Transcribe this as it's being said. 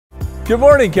Good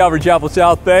morning, Calvary Chapel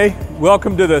South Bay.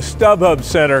 Welcome to the Stubhub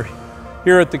Center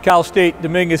here at the Cal State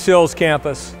Dominguez Hills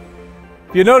campus.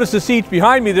 If you notice the seats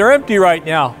behind me, they're empty right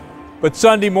now. But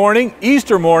Sunday morning,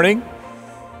 Easter morning,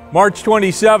 March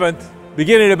 27th,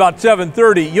 beginning at about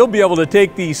 7:30, you'll be able to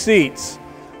take these seats.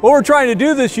 What we're trying to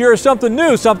do this year is something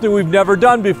new, something we've never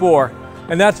done before,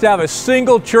 and that's to have a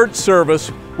single church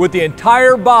service with the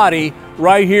entire body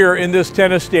right here in this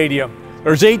tennis stadium.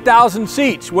 There's 8,000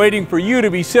 seats waiting for you to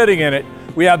be sitting in it.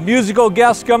 We have musical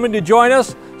guests coming to join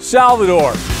us.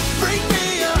 Salvador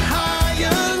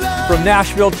from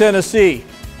Nashville, Tennessee.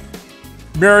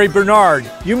 Mary Bernard,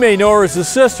 you may know her as the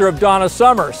sister of Donna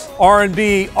Summers,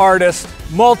 R&B artist,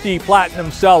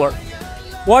 multi-platinum seller.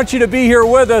 Want you to be here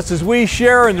with us as we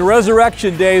share in the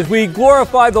resurrection day, as we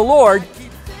glorify the Lord,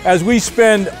 as we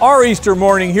spend our Easter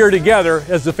morning here together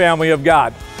as the family of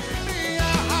God.